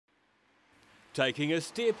taking a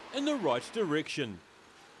step in the right direction.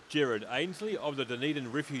 Gerard Ainsley of the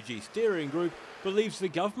Dunedin Refugee Steering Group believes the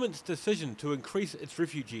government's decision to increase its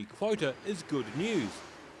refugee quota is good news,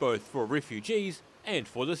 both for refugees and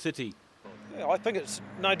for the city. Yeah, I think it's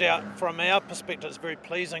no doubt from our perspective it's very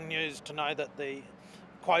pleasing news to know that the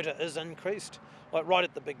quota is increased. Like right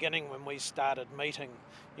at the beginning when we started meeting,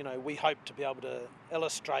 we hoped to be able to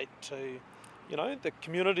illustrate to the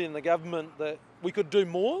community and the government that we could do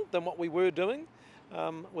more than what we were doing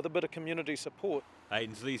with a bit of community support.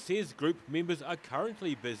 Ainsley says group members are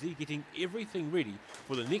currently busy getting everything ready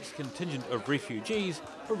for the next contingent of refugees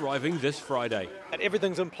arriving this Friday. That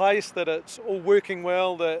everything's in place, that it's all working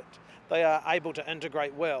well, that they are able to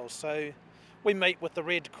integrate well. So we meet with the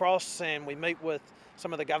Red Cross and we meet with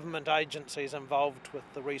some of the government agencies involved with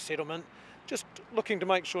the resettlement, just looking to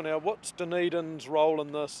make sure now what's Dunedin's role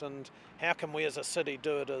in this and how can we as a city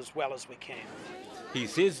do it as well as we can. He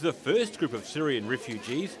says the first group of Syrian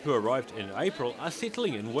refugees who arrived in April are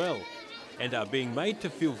settling in well and are being made to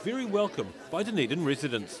feel very welcome by Dunedin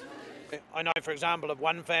residents. I know, for example, of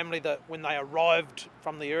one family that when they arrived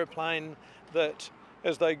from the aeroplane, that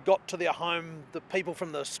as they got to their home, the people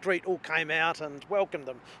from the street all came out and welcomed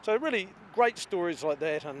them. So really great stories like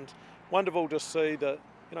that, and wonderful to see that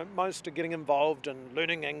most are getting involved and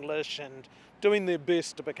learning English and doing their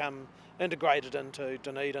best to become integrated into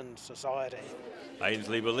Dunedin society.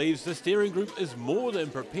 Ainsley believes the steering group is more than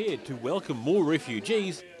prepared to welcome more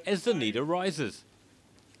refugees as the need arises.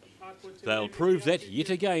 They'll prove that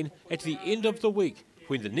yet again at the end of the week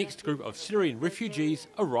when the next group of Syrian refugees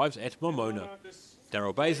arrives at Momona.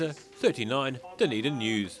 Daryl Baser, 39 Dunedin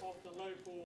News.